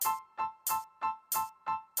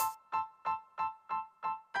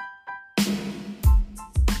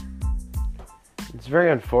It's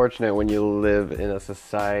very unfortunate when you live in a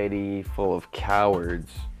society full of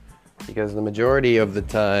cowards, because the majority of the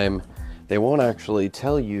time they won't actually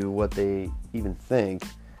tell you what they even think,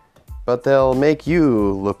 but they'll make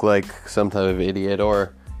you look like some type of idiot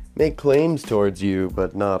or make claims towards you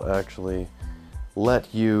but not actually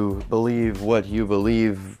let you believe what you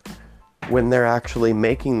believe when they're actually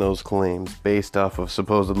making those claims based off of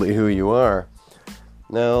supposedly who you are.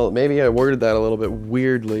 Now, maybe I worded that a little bit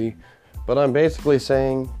weirdly, but I'm basically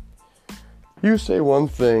saying, you say one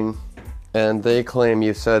thing, and they claim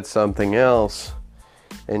you said something else,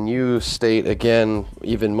 and you state again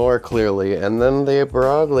even more clearly, and then they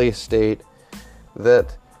broadly state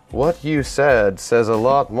that what you said says a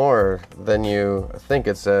lot more than you think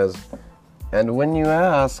it says. And when you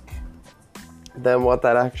ask them what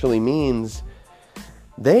that actually means,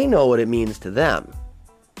 they know what it means to them,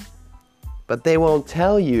 but they won't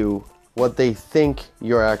tell you what they think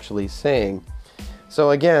you're actually saying.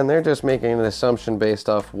 So again, they're just making an assumption based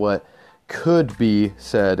off what could be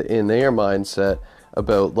said in their mindset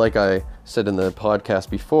about, like I said in the podcast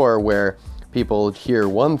before, where people hear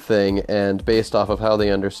one thing and based off of how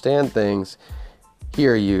they understand things,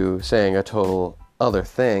 hear you saying a total other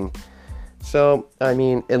thing. So, I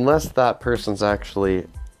mean, unless that person's actually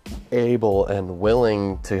able and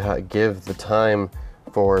willing to give the time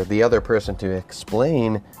for the other person to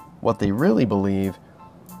explain what they really believe,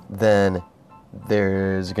 then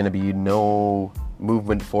there's going to be no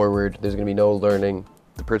movement forward. There's going to be no learning.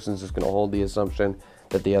 The person's just going to hold the assumption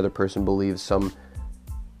that the other person believes some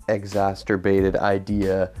exacerbated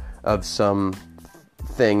idea of some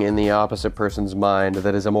thing in the opposite person's mind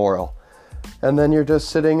that is immoral. And then you're just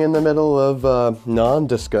sitting in the middle of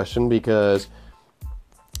non-discussion because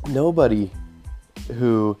what am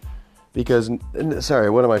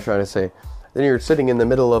I trying to say? Then you're sitting in the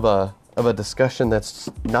middle of a discussion that's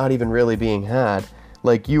not even really being had.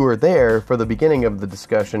 Like, you were there for the beginning of the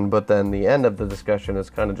discussion, but then the end of the discussion is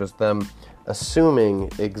kind of just them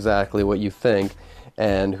assuming exactly what you think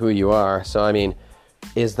and who you are. So, I mean,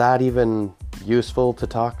 is that even useful to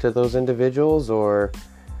talk to those individuals or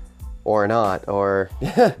not? Or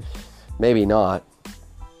maybe not.